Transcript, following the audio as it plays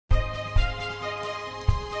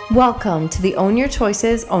Welcome to the Own Your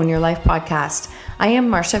Choices, Own Your Life podcast. I am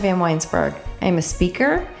Marsha Van Weinsberg. I am a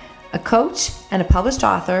speaker, a coach, and a published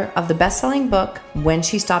author of the best-selling book, When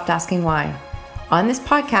She Stopped Asking Why. On this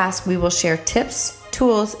podcast, we will share tips,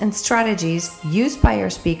 tools, and strategies used by our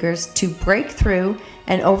speakers to break through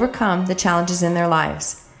and overcome the challenges in their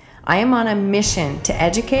lives. I am on a mission to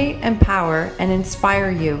educate, empower, and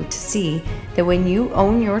inspire you to see that when you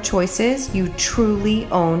own your choices, you truly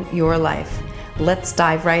own your life. Let's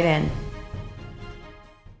dive right in.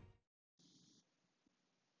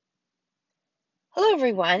 Hello,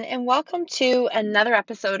 everyone, and welcome to another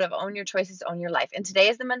episode of Own Your Choices, Own Your Life. And today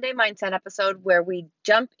is the Monday Mindset episode where we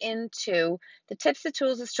jump into the tips, the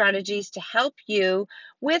tools, the strategies to help you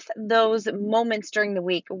with those moments during the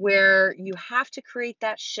week where you have to create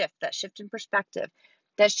that shift in perspective,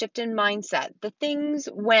 that shift in mindset, the things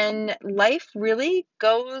when life really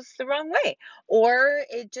goes the wrong way, or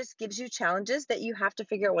it just gives you challenges that you have to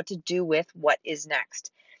figure out what to do with what is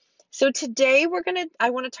next. So today I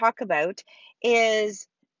want to talk about is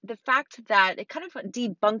the fact that it kind of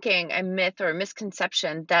debunking a myth or a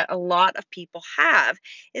misconception that a lot of people have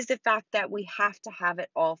is the fact that we have to have it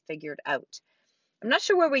all figured out. I'm not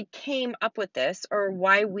sure where we came up with this or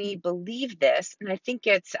why we believe this, and I think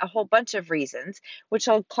it's a whole bunch of reasons, which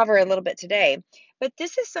I'll cover a little bit today. But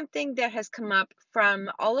this is something that has come up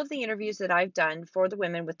from all of the interviews that I've done for the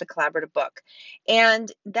women with the collaborative book.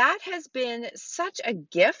 And that has been such a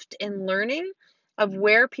gift in learning of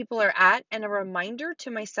where people are at and a reminder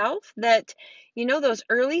to myself that, those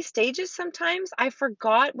early stages, sometimes I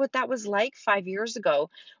forgot what that was like 5 years ago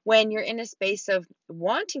when you're in a space of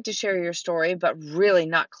wanting to share your story, but really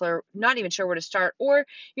not clear, not even sure where to start, or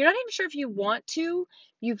you're not even sure if you want to,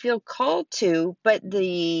 you feel called to, but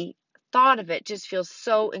the thought of it just feels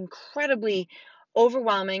so incredibly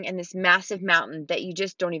overwhelming and this massive mountain that you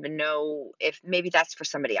just don't even know if maybe that's for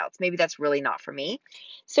somebody else. Maybe that's really not for me.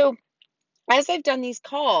 So as I've done these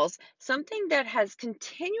calls, something that has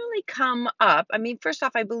continually come up, first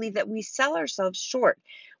off, I believe that we sell ourselves short.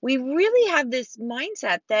 We really have this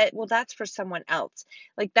mindset that, well, that's for someone else.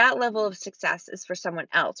 Like that level of success is for someone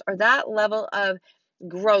else, or that level of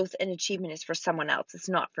growth and achievement is for someone else. It's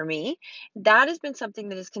not for me. That has been something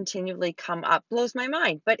that has continually come up, blows my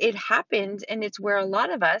mind, but it happens, and it's where a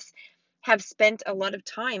lot of us have spent a lot of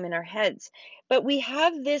time in our heads. But we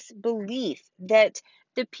have this belief that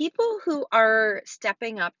the people who are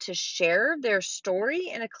stepping up to share their story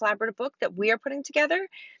in a collaborative book that we are putting together,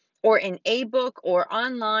 or in a book, or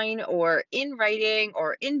online, or in writing,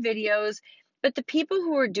 or in videos, but the people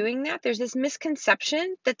who are doing that, there's this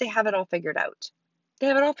misconception that they have it all figured out. They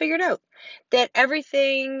have it all figured out. That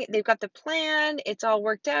everything, they've got the plan, it's all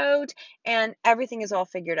worked out, and everything is all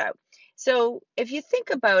figured out. So if you think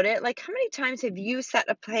about it, like how many times have you set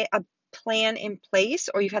a plan in place,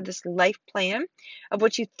 or you've had this life plan of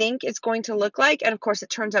what you think it's going to look like, and of course it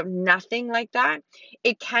turns out nothing like that.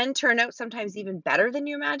 It can turn out sometimes even better than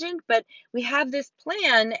you imagined, but we have this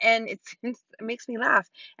plan, and it makes me laugh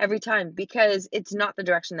every time because it's not the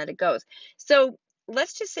direction that it goes. So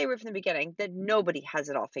let's just say right from the beginning that nobody has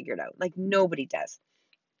it all figured out. Like nobody does.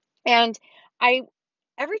 And I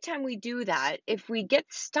every time we do that, if we get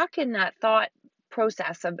stuck in that thought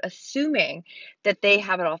process of assuming that they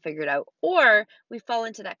have it all figured out, or we fall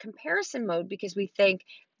into that comparison mode because we think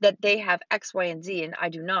that they have X, Y, and Z and I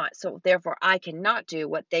do not, so therefore I cannot do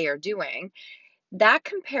what they are doing, that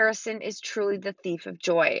comparison is truly the thief of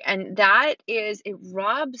joy. And it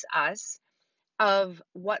robs us of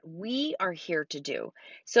what we are here to do.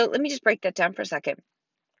 So let me just break that down for a second.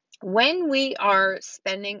 When we are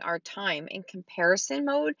spending our time in comparison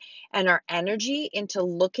mode and our energy into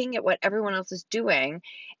looking at what everyone else is doing,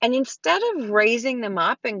 and instead of raising them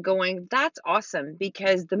up and going, that's awesome,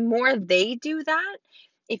 because the more they do that,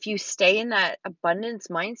 if you stay in that abundance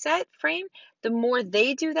mindset frame, the more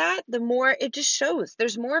they do that, the more it just shows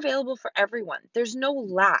there's more available for everyone. There's no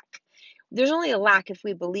lack. There's only a lack if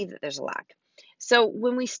we believe that there's a lack. So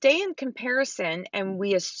when we stay in comparison and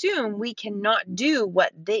we assume we cannot do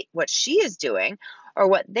what she is doing, or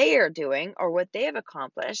what they are doing, or what they have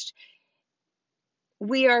accomplished,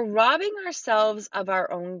 we are robbing ourselves of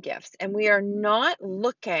our own gifts, and we are not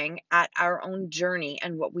looking at our own journey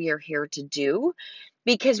and what we are here to do,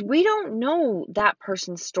 because we don't know that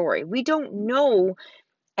person's story. We don't know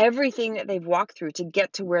everything that they've walked through to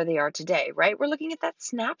get to where they are today, right? We're looking at that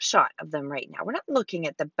snapshot of them right now. We're not looking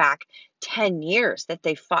at the back 10 years that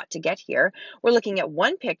they fought to get here. We're looking at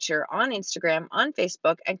one picture on Instagram, on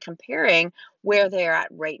Facebook, and comparing where they're at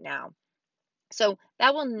right now. So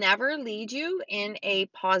that will never lead you in a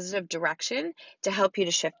positive direction to help you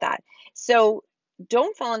to shift that. So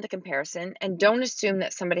don't fall into comparison and don't assume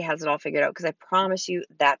that somebody has it all figured out, because I promise you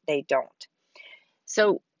that they don't.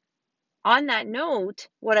 So on that note,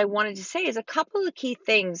 what I wanted to say is a couple of key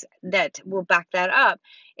things that will back that up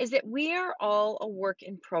is that we are all a work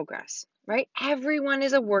in progress, right? Everyone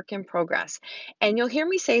is a work in progress. And you'll hear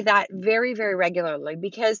me say that very, very regularly,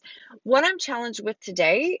 because what I'm challenged with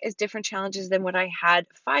today is different challenges than what I had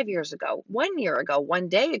 5 years ago, 1 year ago, one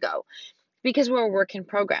day ago, because we're a work in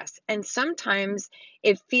progress. And sometimes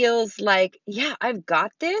it feels like, yeah, I've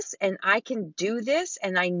got this and I can do this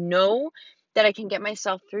and I know that I can get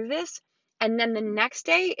myself through this. And then the next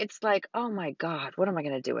day, it's like, oh my God, what am I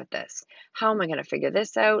going to do with this? How am I going to figure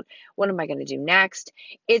this out? What am I going to do next?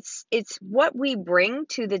 It's what we bring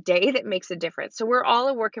to the day that makes a difference. So we're all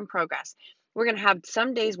a work in progress. We're going to have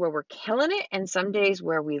some days where we're killing it and some days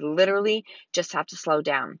where we literally just have to slow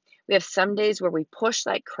down. We have some days where we push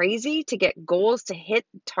like crazy to get goals, to hit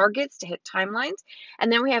targets, to hit timelines.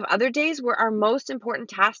 And then we have other days where our most important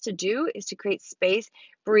task to do is to create space,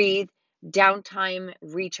 breathe, downtime,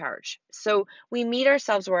 recharge. So we meet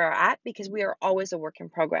ourselves where we're at because we are always a work in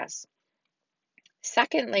progress.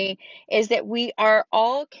 Secondly, is that we are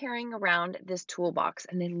all carrying around this toolbox,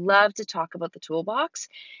 and I love to talk about the toolbox.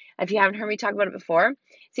 If you haven't heard me talk about it before,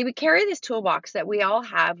 see, we carry this toolbox that we all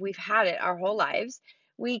have. We've had it our whole lives.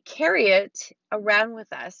 We carry it around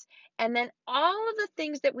with us, and then all of the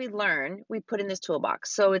things that we learn, we put in this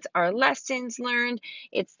toolbox. So it's our lessons learned,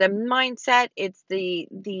 it's the mindset, it's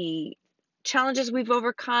the challenges we've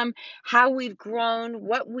overcome, how we've grown,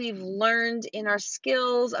 what we've learned in our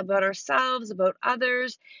skills about ourselves, about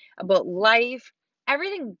others, about life.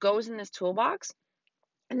 Everything goes in this toolbox.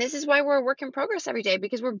 And this is why we're a work in progress every day,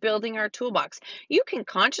 because we're building our toolbox. You can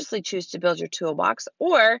consciously choose to build your toolbox,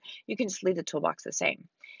 or you can just leave the toolbox the same.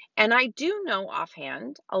 And I do know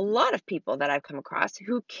offhand a lot of people that I've come across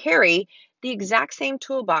who carry the exact same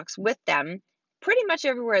toolbox with them pretty much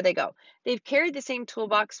everywhere they go. They've carried the same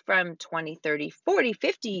toolbox from 20, 30, 40,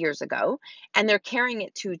 50 years ago, and they're carrying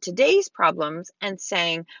it to today's problems and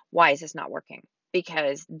saying, why is this not working?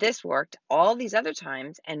 Because this worked all these other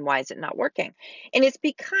times, and why is it not working? And it's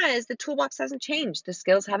because the toolbox hasn't changed. The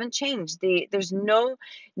skills haven't changed. There's no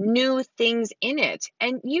new things in it.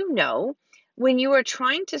 And when you are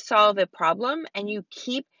trying to solve a problem and you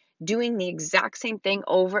keep doing the exact same thing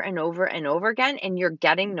over and over and over again, and you're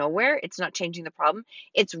getting nowhere, it's not changing the problem.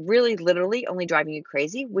 It's really literally only driving you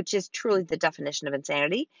crazy, which is truly the definition of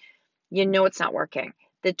insanity. It's not working.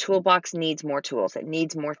 The toolbox needs more tools. It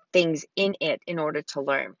needs more things in it in order to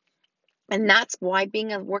learn. And that's why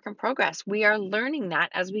being a work in progress, we are learning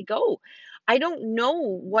that as we go. I don't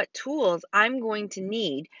know what tools I'm going to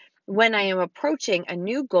need when I am approaching a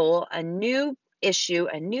new goal, a new issue,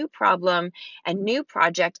 a new problem, a new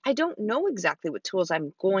project. I don't know exactly what tools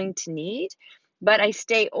I'm going to need, but I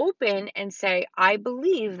stay open and say, I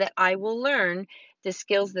believe that I will learn the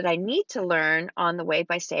skills that I need to learn on the way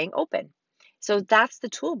by staying open. So that's the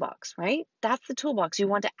toolbox, right? That's the toolbox. You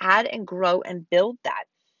want to add and grow and build that.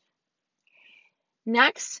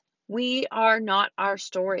 Next, we are not our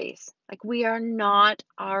stories. Like, we are not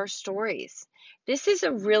our stories. This is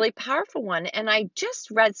a really powerful one. And I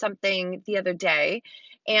just read something the other day,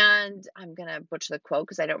 and I'm going to butcher the quote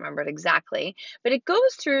because I don't remember it exactly, but it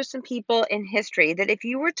goes through some people in history that if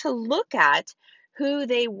you were to look at who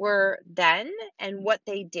they were then and what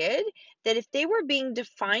they did, that if they were being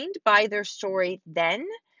defined by their story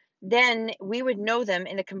then we would know them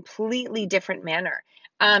in a completely different manner.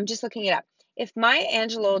 Just looking it up. If Maya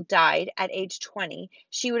Angelou died at age 20,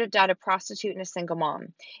 she would have died a prostitute and a single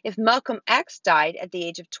mom. If Malcolm X died at the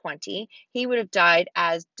age of 20, he would have died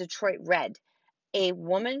as Detroit Red, a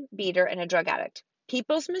woman beater and a drug addict.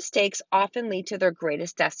 People's mistakes often lead to their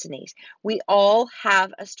greatest destinies. We all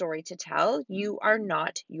have a story to tell. You are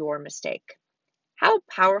not your mistake. How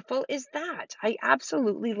powerful is that? I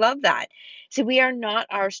absolutely love that. See, we are not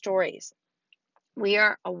our stories. We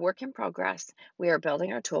are a work in progress. We are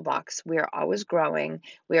building our toolbox. We are always growing.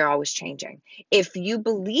 We are always changing. If you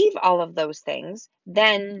believe all of those things,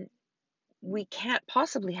 then we can't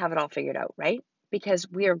possibly have it all figured out, right? Because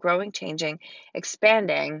we are growing, changing,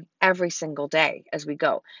 expanding every single day as we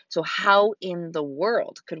go. So, how in the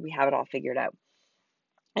world could we have it all figured out?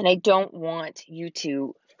 And I don't want you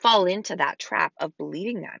to fall into that trap of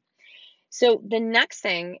believing that. So the next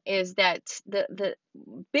thing is that the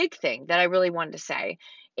big thing that I really wanted to say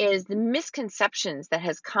is the misconceptions that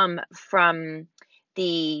has come from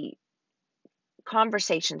the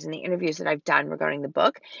conversations and the interviews that I've done regarding the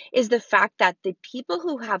book is the fact that the people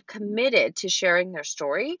who have committed to sharing their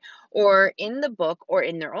story, or in the book or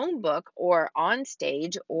in their own book or on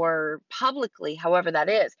stage or publicly, however that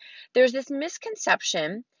is, there's this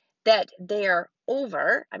misconception that they are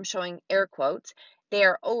over, I'm showing air quotes, they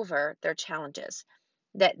are over their challenges,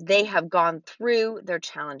 that they have gone through their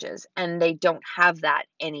challenges and they don't have that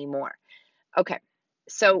anymore. Okay,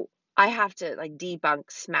 so I have to like debunk,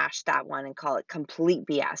 smash that one and call it complete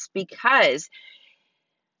BS, because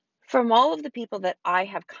from all of the people that I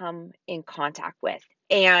have come in contact with,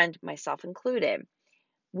 and myself included,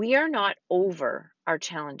 we are not over our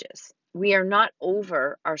challenges. We are not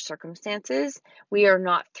over our circumstances. We are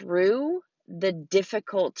not through the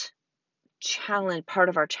difficult challenge, part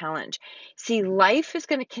of our challenge. See, life is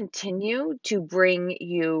going to continue to bring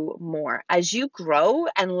you more as you grow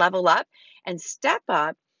and level up and step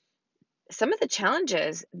up. Some of the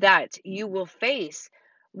challenges that you will face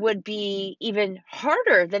would be even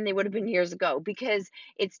harder than they would have been years ago, because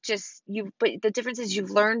it's just you, but the difference is you've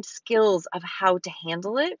learned skills of how to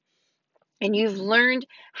handle it, and you've learned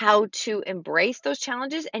how to embrace those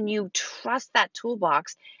challenges, and you trust that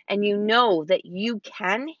toolbox, and you know that you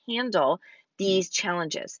can handle these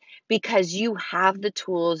challenges because you have the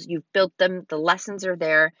tools, you've built them, the lessons are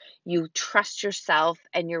there, you trust yourself,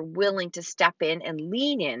 and you're willing to step in and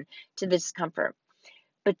lean in to the discomfort.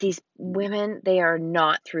 But these women, they are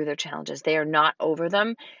not through their challenges. They are not over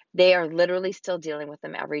them. They are literally still dealing with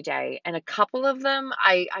them every day. And a couple of them,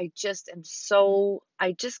 I just am so,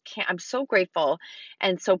 I just can't, I'm so grateful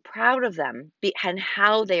and so proud of them and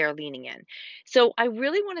how they are leaning in. So I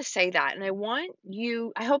really want to say that. And I want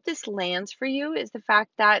you, I hope this lands for you, is the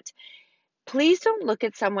fact that please don't look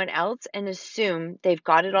at someone else and assume they've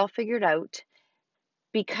got it all figured out,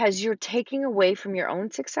 because you're taking away from your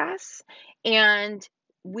own success. And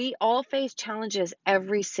we all face challenges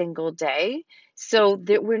every single day. So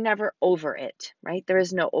that we're never over it, right? There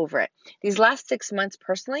is no over it. These last 6 months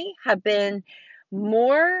personally have been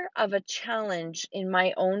more of a challenge in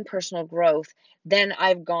my own personal growth than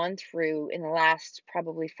I've gone through in the last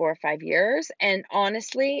probably 4 or 5 years. And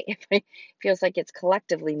honestly, if it feels like it's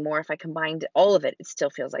collectively more, if I combined all of it, it still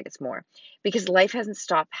feels like it's more, because life hasn't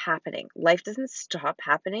stopped happening. Life doesn't stop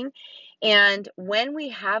happening. And when we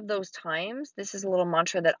have those times, this is a little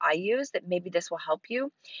mantra that I use that maybe this will help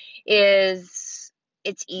you, is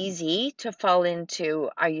it's easy to fall into,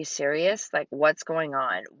 are you serious? Like, what's going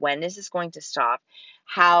on? When is this going to stop?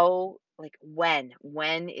 How, like, when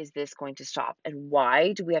is this going to stop? And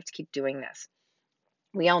why do we have to keep doing this?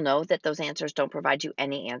 We all know that those answers don't provide you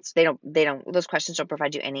any answers. Those questions don't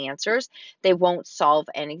provide you any answers. They won't solve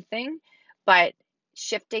anything, but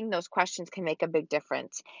shifting those questions can make a big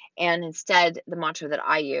difference. And instead, the mantra that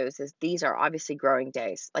I use is, these are obviously growing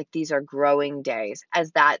days. Like, these are growing days as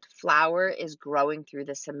that flower is growing through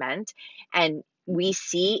the cement, and we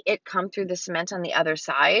see it come through the cement on the other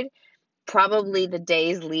side. Probably the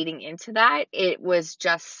days leading into that, it was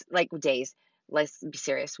just like days, let's be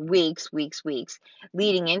serious, weeks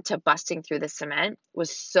leading into busting through the cement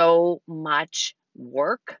was so much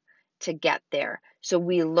work to get there. So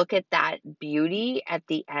we look at that beauty at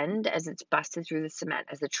the end as it's busted through the cement,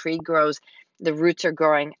 as the tree grows, the roots are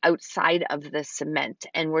growing outside of the cement,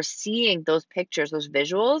 and we're seeing those pictures, those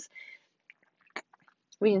visuals.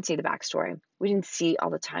 We didn't see the backstory. We didn't see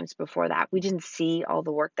all the times before that. We didn't see all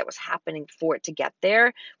the work that was happening for it to get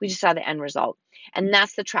there. We just saw the end result. And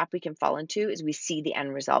that's the trap we can fall into, is we see the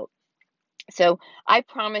end result. So I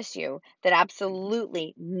promise you that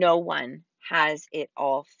absolutely no one has it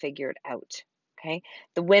all figured out. Okay.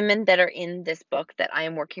 The women that are in this book that I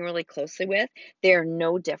am working really closely with, they're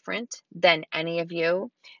no different than any of you.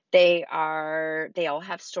 They all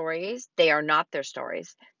have stories. They are not their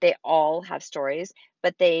stories. They all have stories,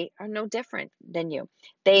 but they are no different than you.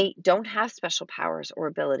 They don't have special powers or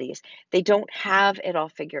abilities. They don't have it all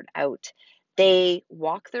figured out. They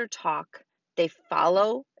walk their talk. They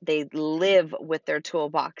follow, they live with their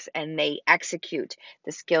toolbox, and they execute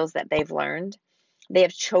the skills that they've learned. They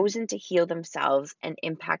have chosen to heal themselves and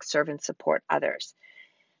impact, serve, and support others.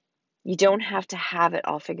 You don't have to have it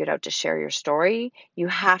all figured out to share your story. You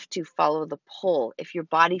have to follow the pull. If your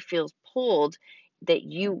body feels pulled, that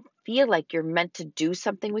you feel like you're meant to do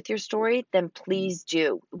something with your story, then please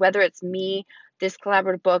do. Whether it's me, this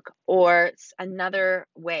collaborative book, or another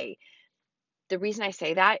way. The reason I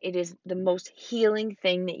say that, it is the most healing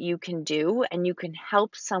thing that you can do, and you can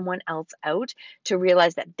help someone else out to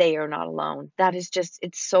realize that they are not alone. That is just,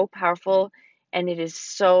 it's so powerful, and it is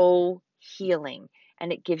so healing,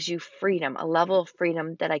 and it gives you freedom, a level of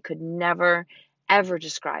freedom that I could never, ever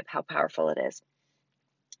describe how powerful it is.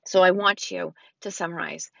 So I want you to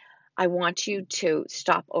summarize. I want you to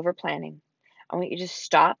stop over planning. I want you to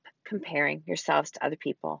stop comparing yourselves to other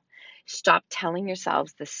people. Stop telling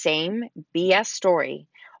yourselves the same BS story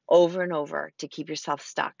over and over to keep yourself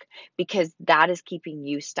stuck, because that is keeping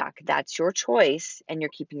you stuck. That's your choice, and you're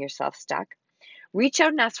keeping yourself stuck. Reach out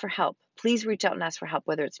and ask for help. Please reach out and ask for help,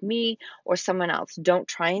 whether it's me or someone else. Don't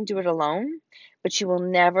try and do it alone, but you will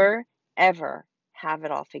never, ever have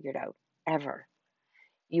it all figured out, ever.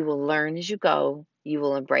 You will learn as you go. You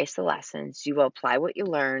will embrace the lessons. You will apply what you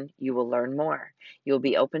learn. You will learn more. You will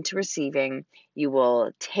be open to receiving. You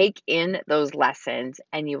will take in those lessons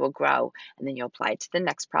and you will grow. And then you'll apply it to the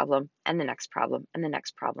next problem and the next problem and the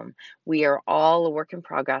next problem. We are all a work in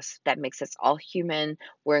progress. That makes us all human.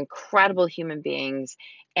 We're incredible human beings.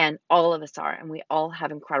 And all of us are. And we all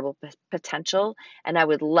have incredible potential. And I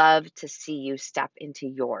would love to see you step into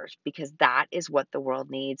yours, because that is what the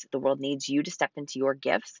world needs. The world needs you to step into your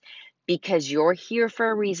gifts, because you're here for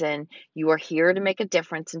a reason. You are here to make a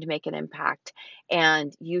difference and to make an impact.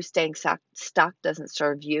 And you staying stuck doesn't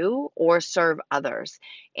serve you or serve others.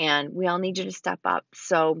 And we all need you to step up.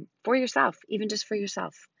 So for yourself, even just for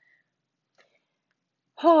yourself.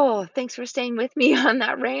 Oh, thanks for staying with me on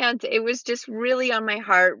that rant. It was just really on my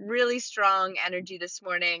heart, really strong energy this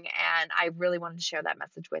morning, and I really wanted to share that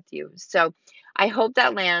message with you. So I hope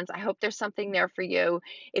that lands. I hope there's something there for you.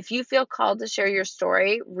 If you feel called to share your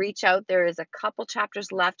story, reach out. There is a couple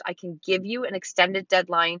chapters left. I can give you an extended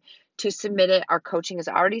deadline to submit it. Our coaching has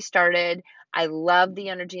already started. I love the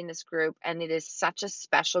energy in this group, and it is such a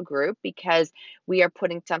special group because we are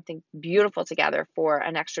putting something beautiful together for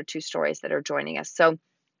an extra 2 stories that are joining us. So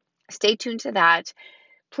stay tuned to that.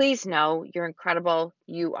 Please know you're incredible.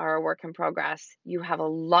 You are a work in progress. You have a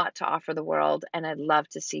lot to offer the world, and I'd love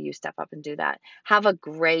to see you step up and do that. Have a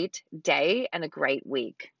great day and a great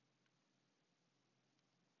week.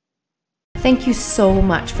 Thank you so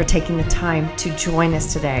much for taking the time to join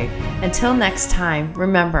us today. Until next time,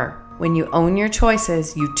 remember, when you own your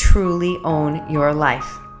choices, you truly own your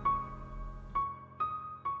life.